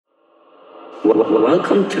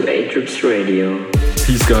Welcome to A-Trips Radio.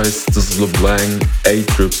 Peace guys, this is Leblaeng,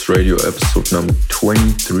 A-Trips Radio episode number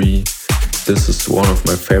 23. This is one of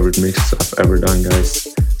my favorite mixes I've ever done, guys.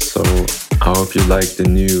 So I hope you like the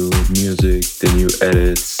new music, the new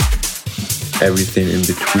edits, everything in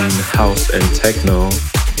between house and techno.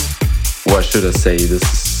 What should I say?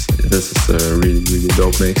 This is a really, really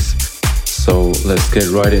dope mix. So let's get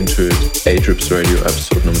right into it. A-Trips Radio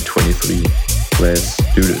episode number 23. Let's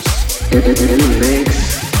do this. In the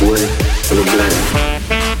mix with Leblaeng.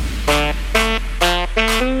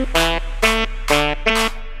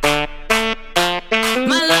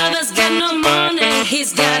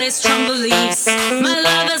 He's got his strong beliefs. My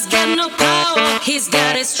lover's got no power. He's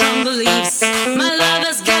got his strong beliefs. My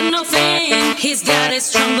lover's got no fame. He's got his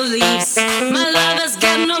strong beliefs. My lover's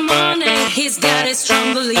got no money. He's got his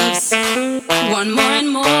strong beliefs. Want more and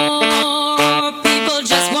more. People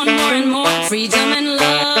just want more and more. Freedom and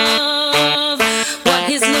love. What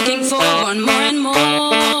he's looking for. Want more and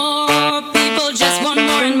more. People just want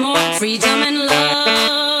more and more. Freedom and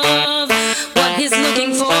love. What he's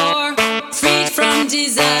looking for.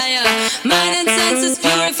 Desire, mind and senses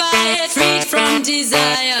purify it, freed from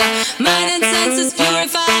desire. Mind and senses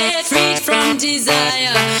purify it, freed from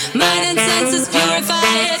desire. Mind and senses purify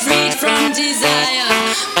it, freed from desire.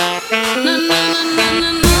 Na na na na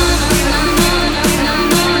na na.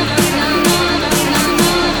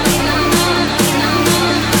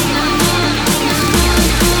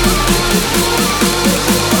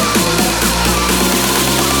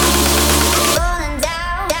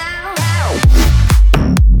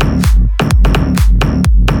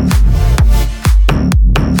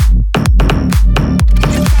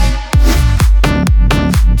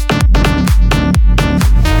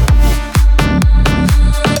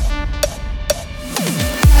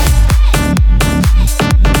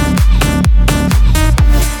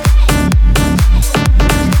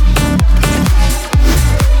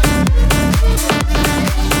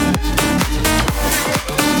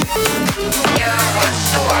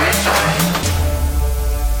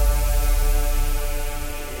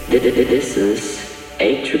 This is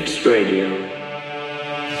A-Trips Radio.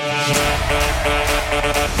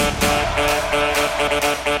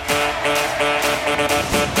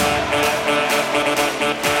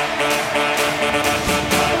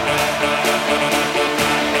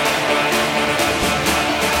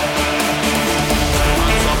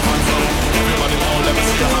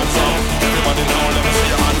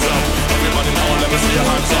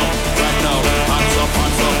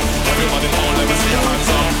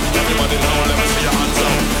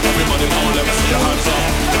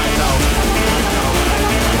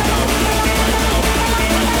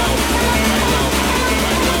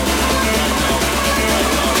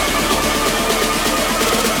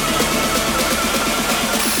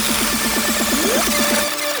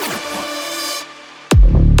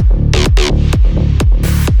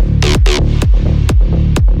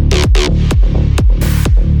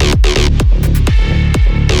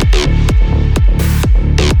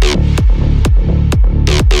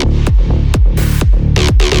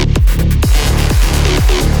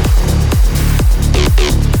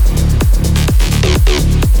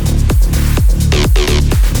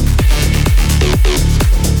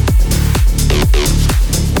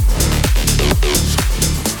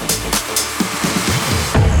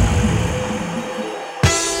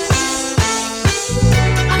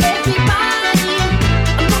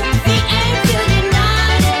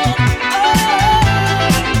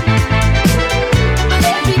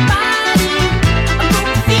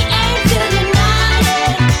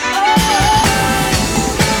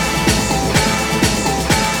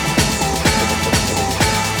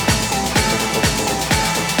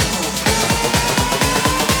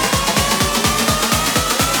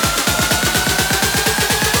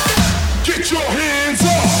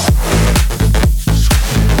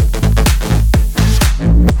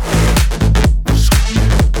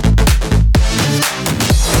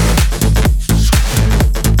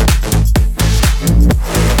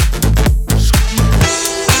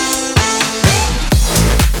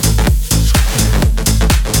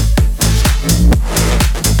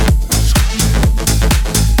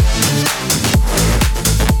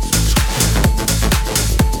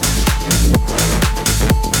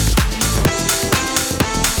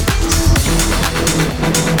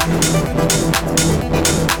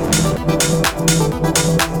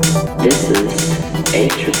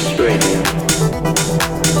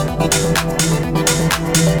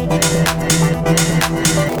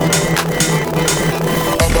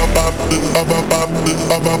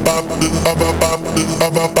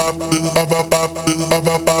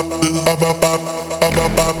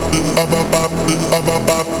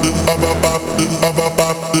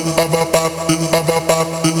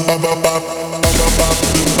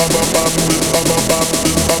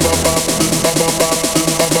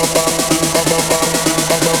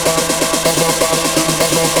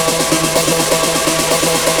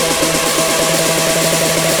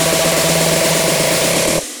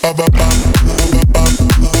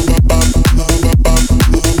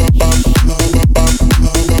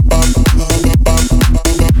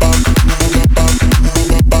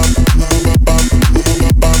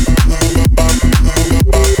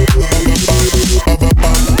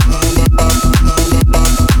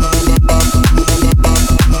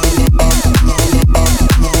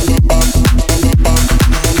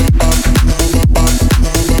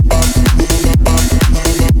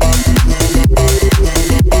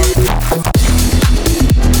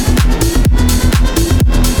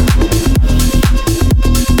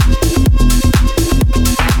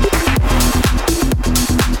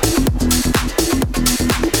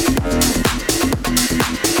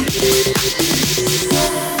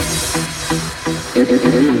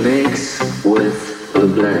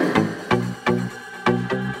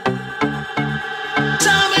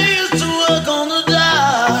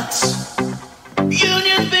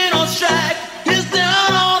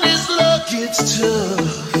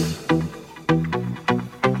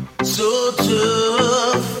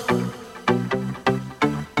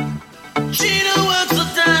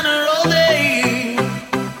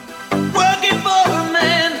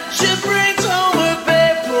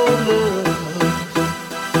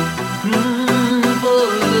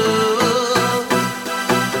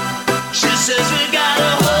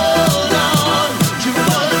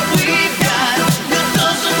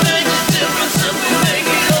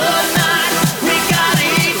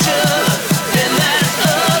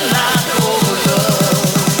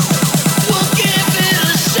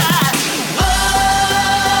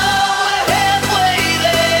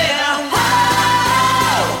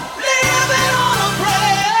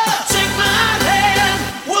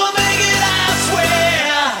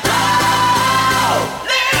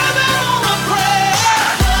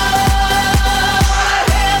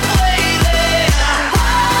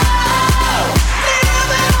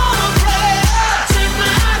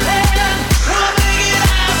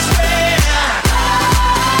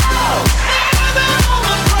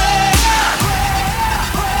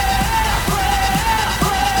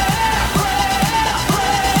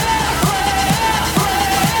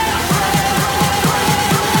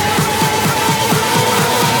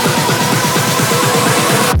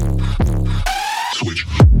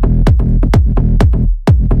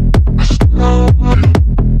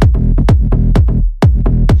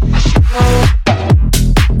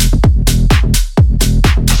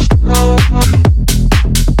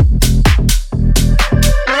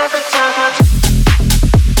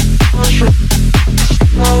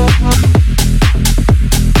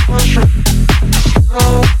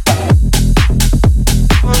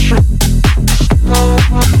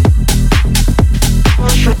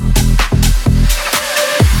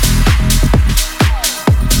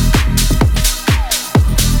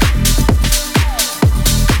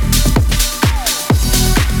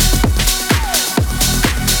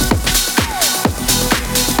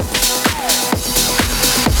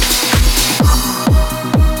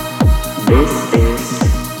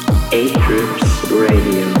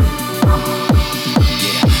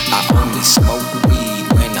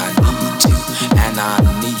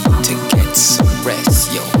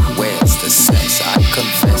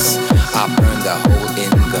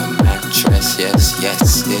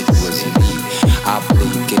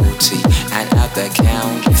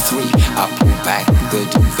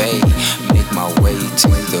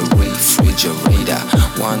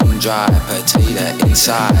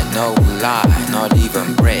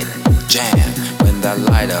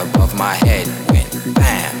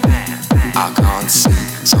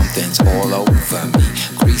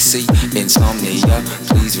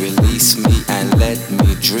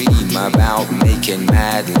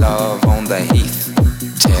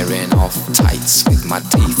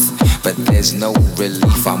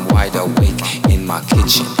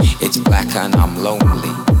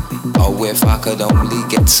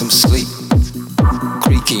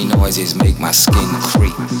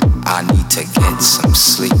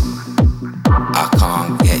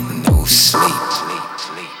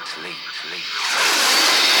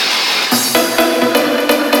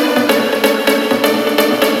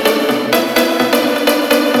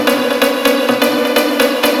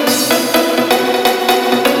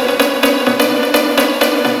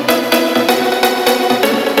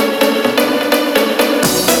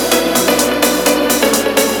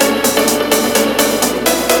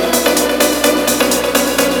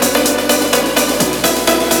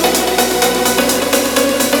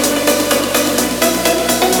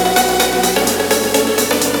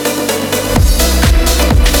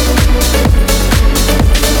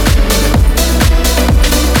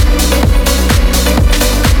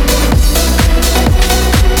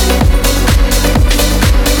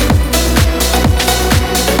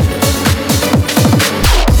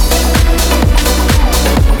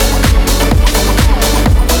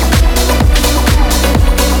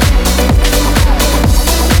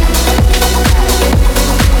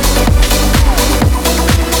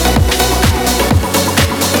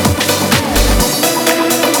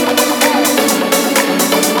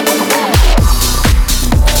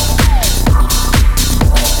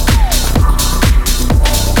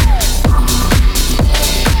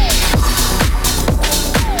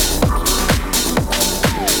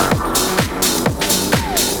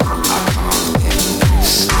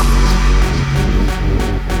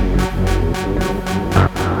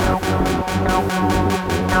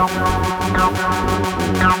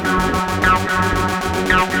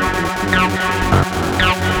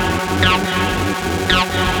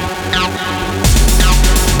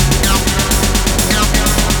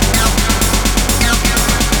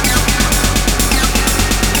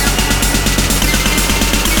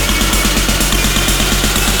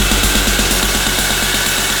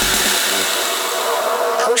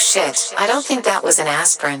 shit, I don't think that was an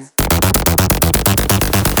aspirin.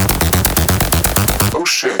 Oh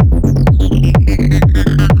shit.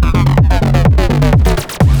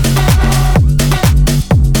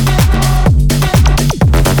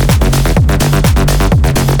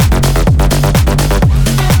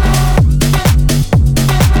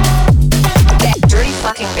 That dirty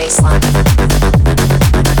fucking bassline.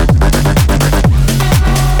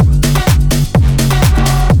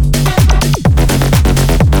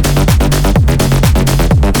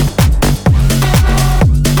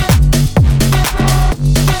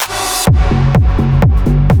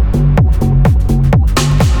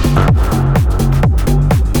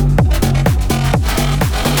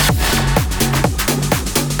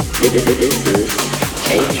 This is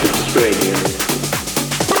Ancients Radio.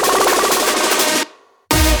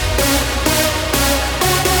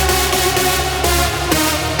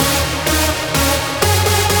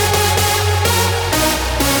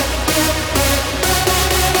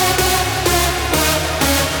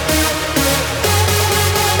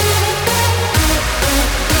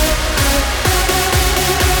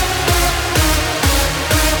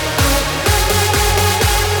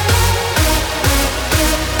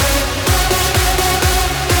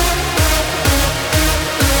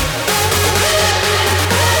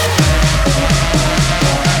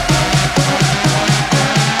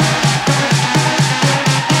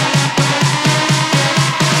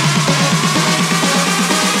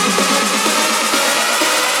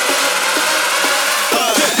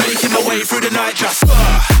 Through the night, just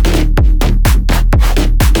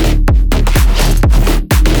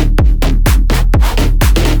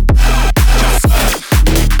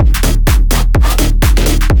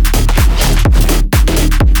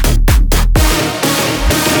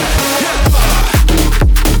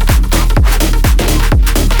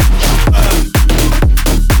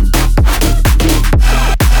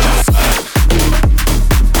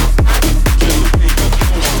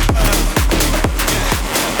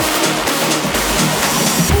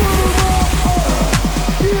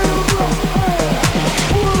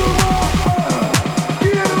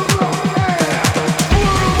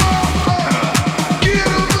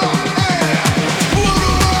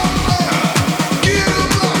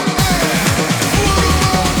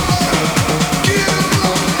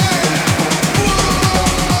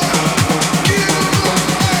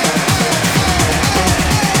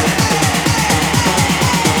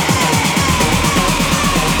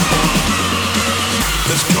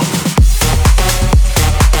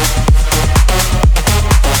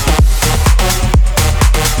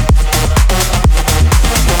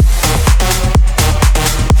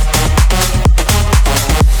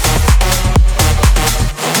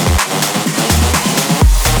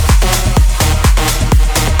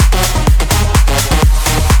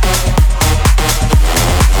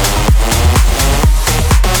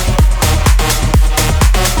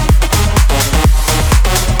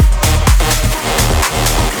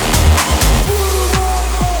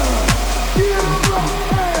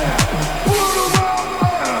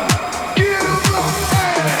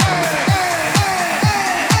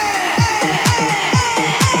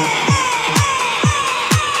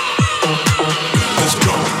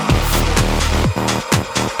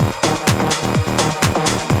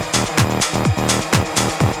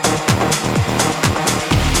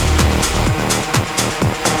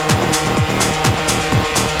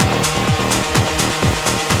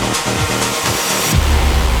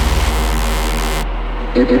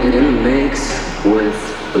In mix with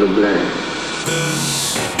Leblaeng.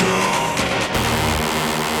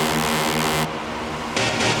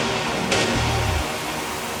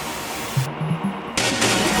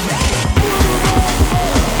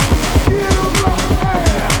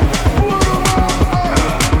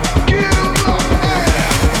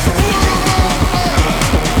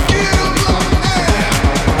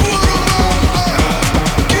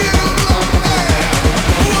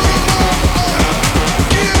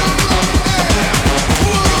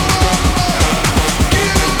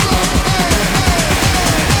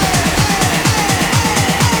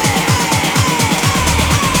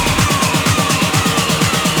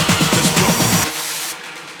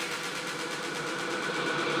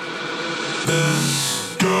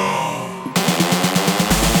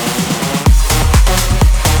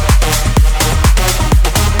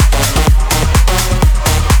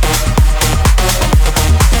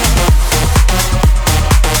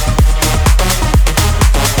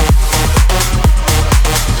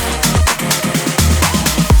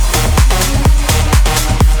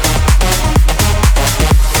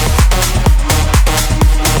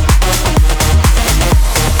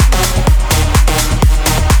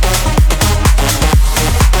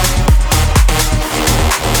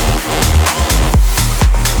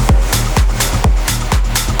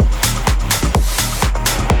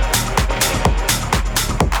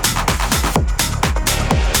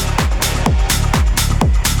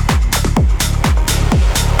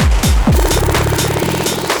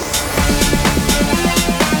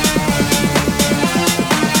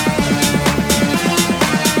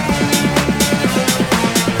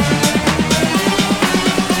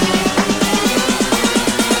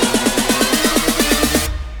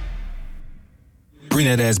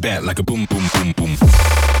 that ass back like a boom, boom, boom, boom.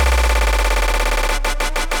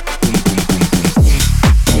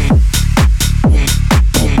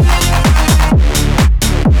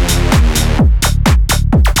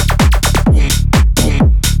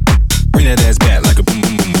 Bring that ass back like a boom,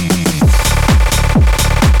 boom, boom, boom, boom.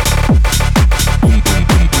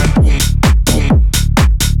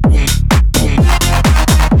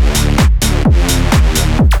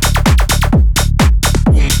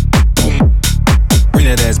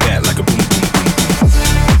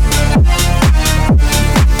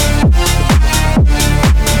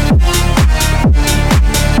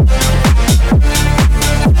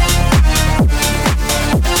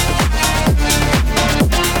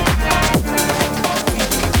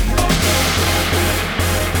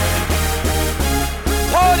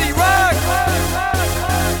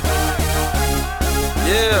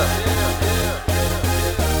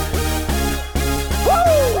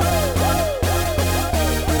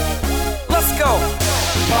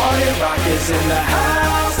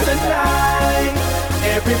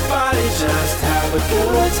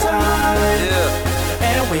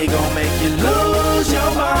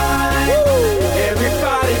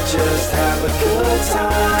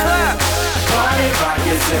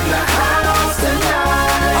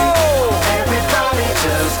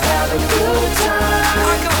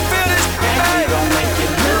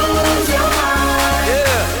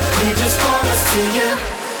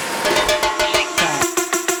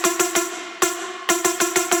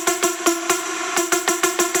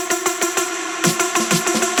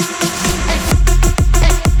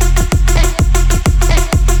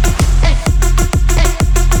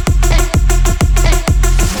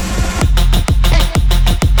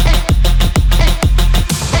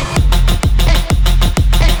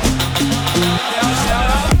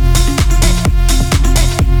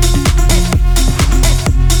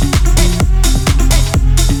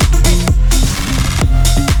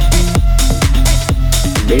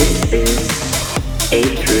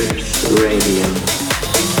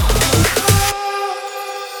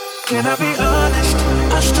 Can I be honest?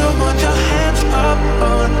 I still want your hands up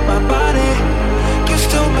on my body. You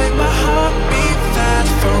still make my heart beat fast.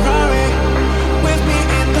 Ferrari with me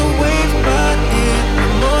in the wave, but in the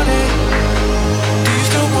morning. Do you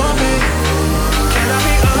still want me? Can I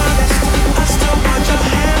be honest? I still want your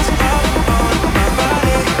hands up on my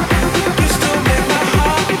body. You still make my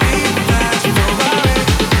heart beat fast. Ferrari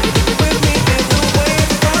with me in the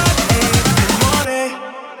wave, but in the morning.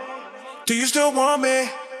 Do you still want me?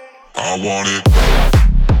 I want it.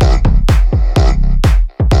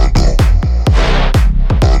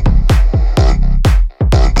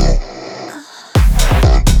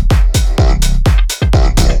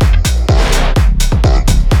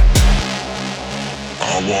 I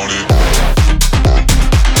want it.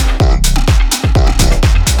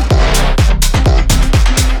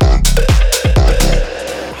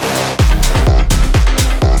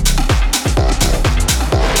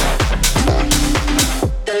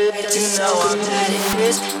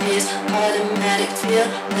 Automatic, feel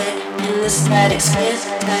it in the static, skin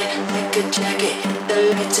tight like a jacket. The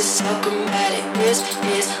lights is so chromatic. Wrist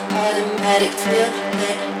is automatic, feel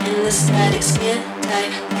it in the static, skin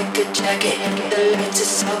tight like a jacket. The lights is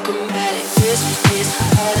so chromatic. Wrist is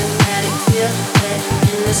automatic, feel it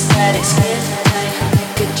in the static, skin tight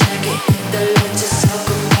like a jacket. The lights is so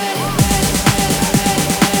chromatic.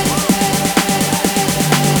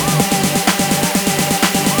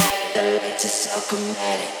 The lights is so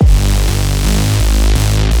chromatic.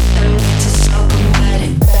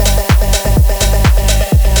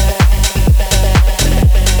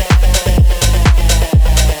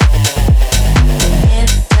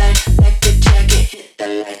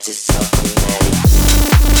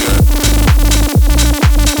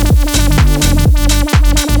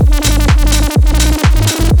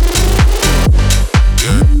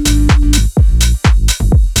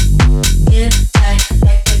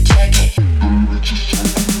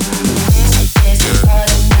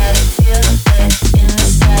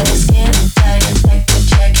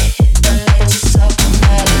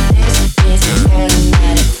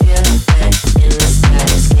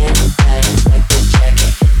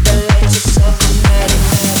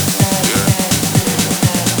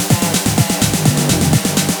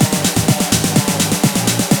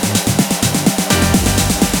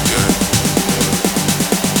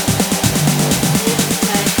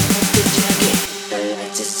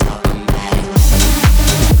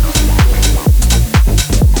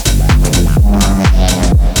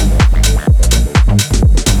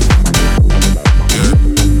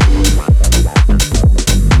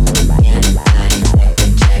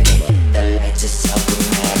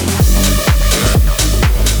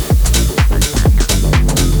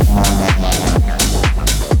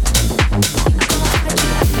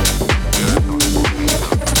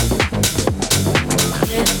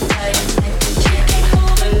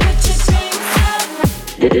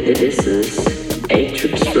 This is 8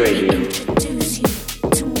 Trips Radio. Introduce you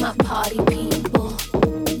to my party people.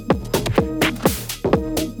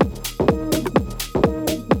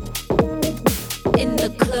 In the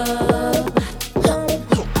club.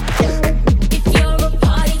 If you're a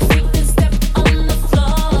party freak, then step on the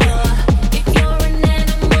floor. If you're an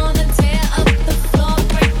animal, then tear up the floor.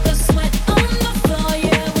 Break the sweat on the floor.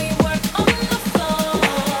 Yeah, we work on the floor.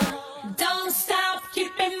 Don't stop,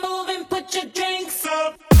 keep it moving. Put your drinks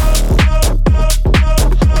up.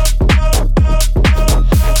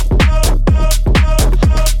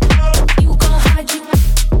 You gon' hide, you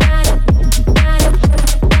gotta, moving.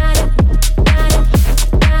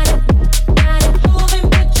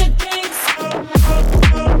 Put your drinks up.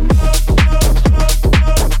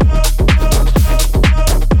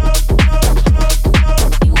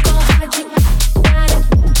 You gon' hide, you gotta,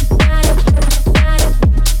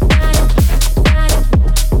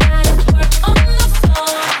 work on the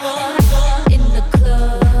floor. In the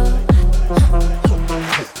club.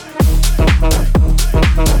 Drinks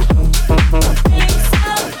up.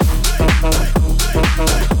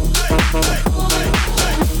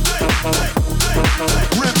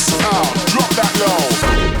 Rinse out, drop that low.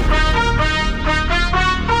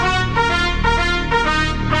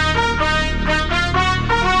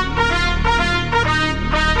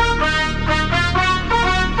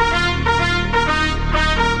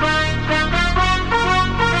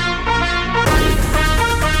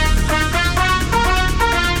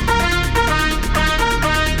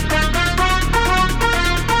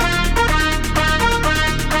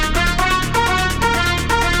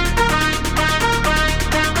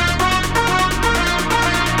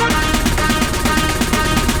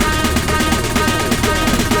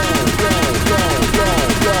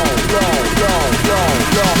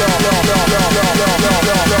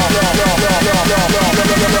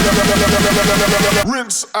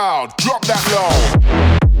 Rinse out, drop that low.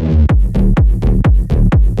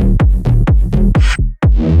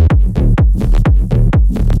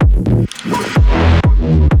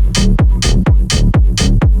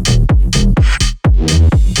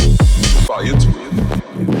 Fire to it.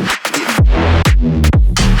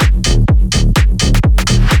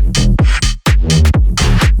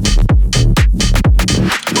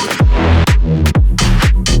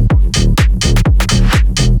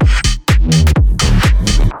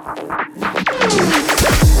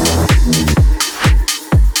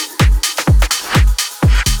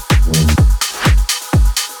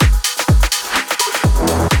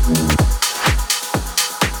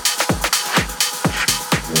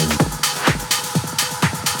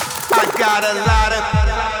 I got a lot of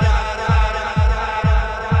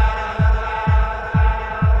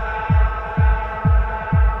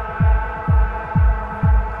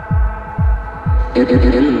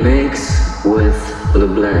In the mix with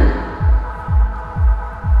Leblaeng.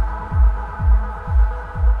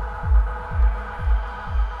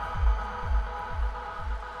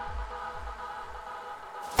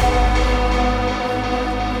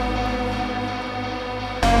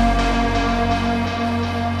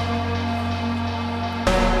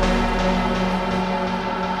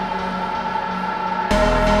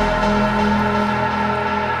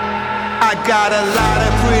 I got a lot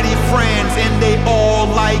of pretty friends and they all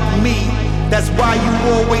like me. That's why you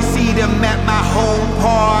always see them at my home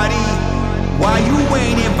party. Why you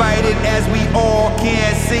ain't invited as we all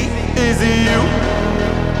can see? Is it you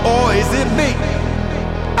or is it me?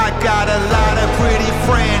 I got a lot of pretty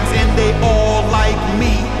friends and they all like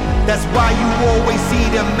me. That's why you always see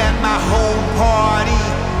them at my home party.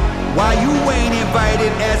 Why you ain't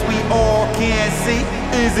invited as we all can see?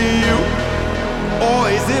 Is it you or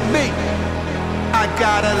is it me? I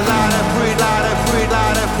got a lot of pretty, lot of pretty,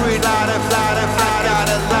 lot of pretty, lot of, I got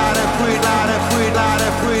a lot of pretty, lot of pretty, lot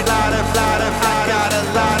of pretty, lot of, I got a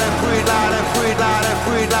lot of pretty, lot of pretty, lot of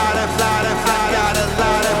pretty, lot of, I got a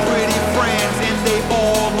lot of pretty friends and they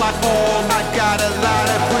all like all. I got a lot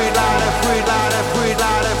of pretty, lot of pretty, lot of pretty,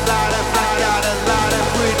 lot of, I got a lot of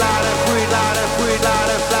pretty, lot of pretty, lot of pretty,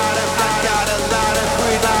 lot of, I got a lot of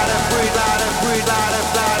pretty, lot of pretty, lot of pretty, lot of,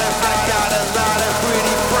 I got a lot of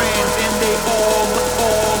pretty friends and they all.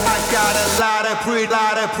 I got a lot of pretty,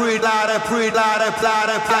 lot of pretty, lot of pretty, lot of, I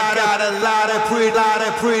got a lot of pretty, lot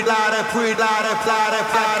of pretty, lot of pretty, lot of, I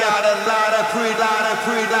got a lot of pretty, lot of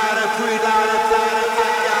pretty, lot of pretty, lot of,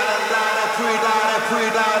 I got a lot of pretty, lot of pretty,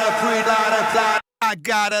 lot of pretty, lot of, I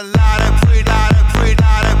got a lot of pretty, lot of pretty,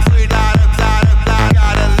 lot of pretty, lot of, I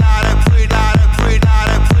got a lot of pretty, lot of pretty, lot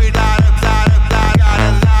of pretty, lot of, I got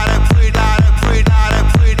a lot of pretty, lot of pretty, lot of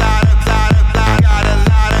pretty, lot of, I got a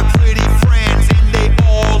lot of pretty friends and they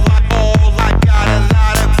all like all. I got a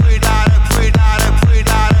lot of pretty, lot of pretty, lot of pretty,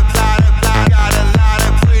 lot of,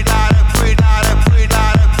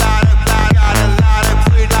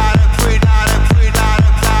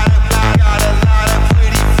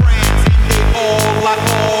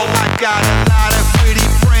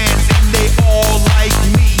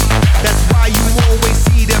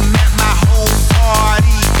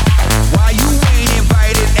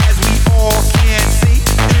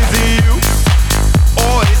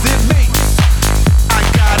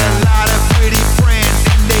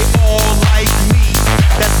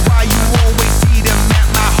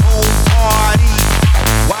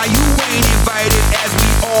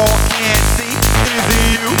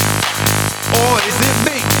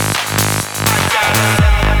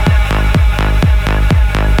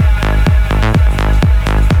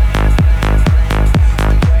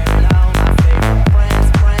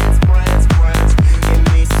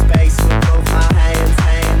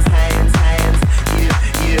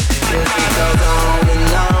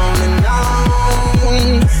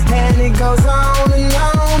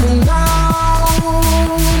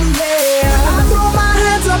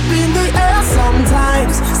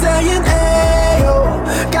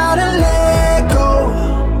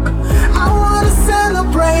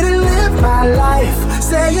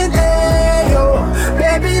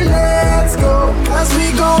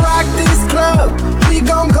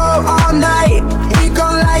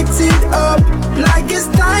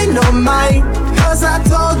 it's dynamite. Cause I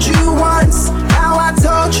told you once, now I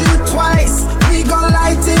told you twice. We gon'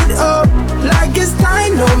 light it up like it's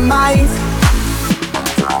dynamite.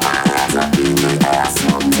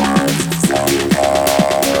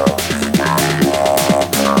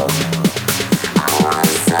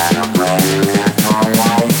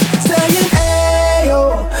 Saying ayo,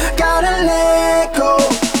 gotta let go.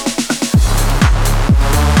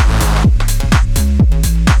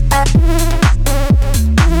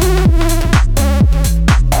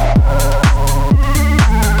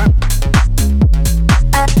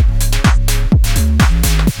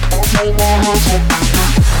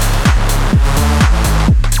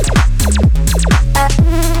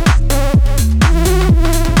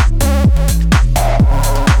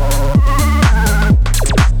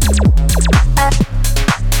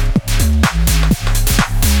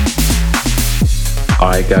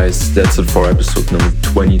 Alright guys, that's it for episode number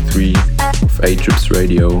 23 of 8 Trips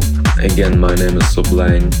Radio. Again, my name is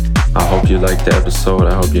Leblaeng. I hope you liked the episode,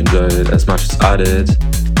 I hope you enjoyed it as much as I did.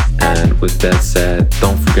 And with that said,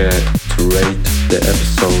 don't forget to rate the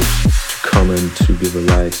episode, to comment, to give a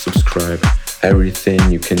like, subscribe,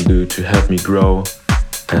 everything you can do to help me grow.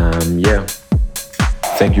 Yeah,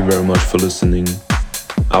 thank you very much for listening.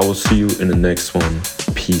 I will see you in the next one.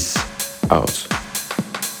 Peace out.